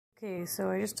Okay, so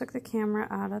I just took the camera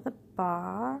out of the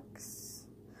box.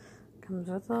 Comes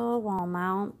with a little wall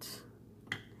mount.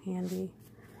 Handy.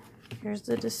 Here's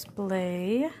the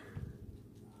display.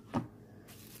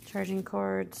 Charging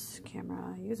cords,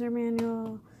 camera user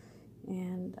manual,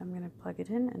 and I'm going to plug it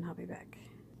in and I'll be back.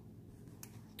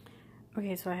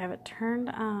 Okay, so I have it turned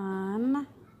on.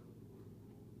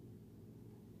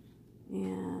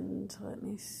 And let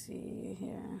me see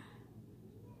here.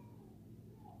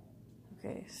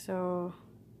 Okay, so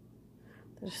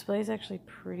the display is actually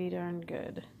pretty darn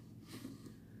good.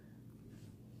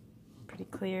 Pretty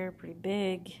clear, pretty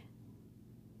big.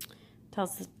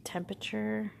 Tells the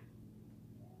temperature,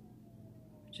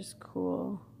 which is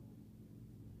cool.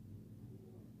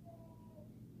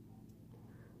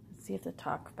 Let's see if the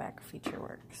talk back feature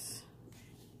works.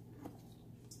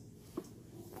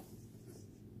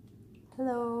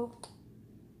 Hello.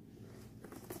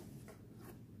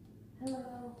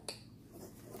 Hello.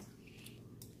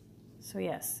 So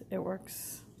yes, it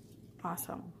works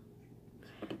awesome.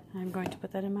 I'm going to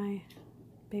put that in my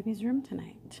baby's room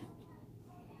tonight.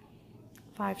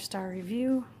 5-star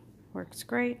review, works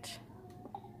great.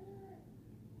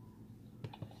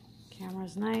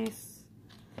 Camera's nice.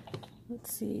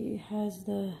 Let's see, has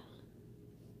the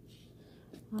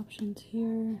options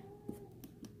here.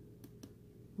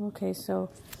 Okay,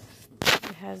 so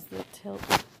it has the tilt,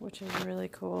 which is really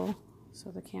cool.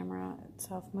 So the camera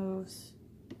itself moves.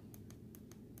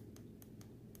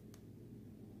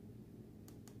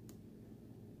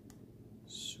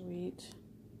 Sweet.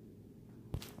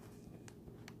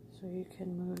 So you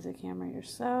can move the camera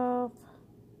yourself.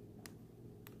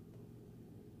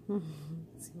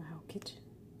 See my whole kitchen.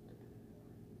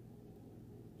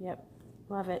 Yep,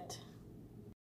 love it.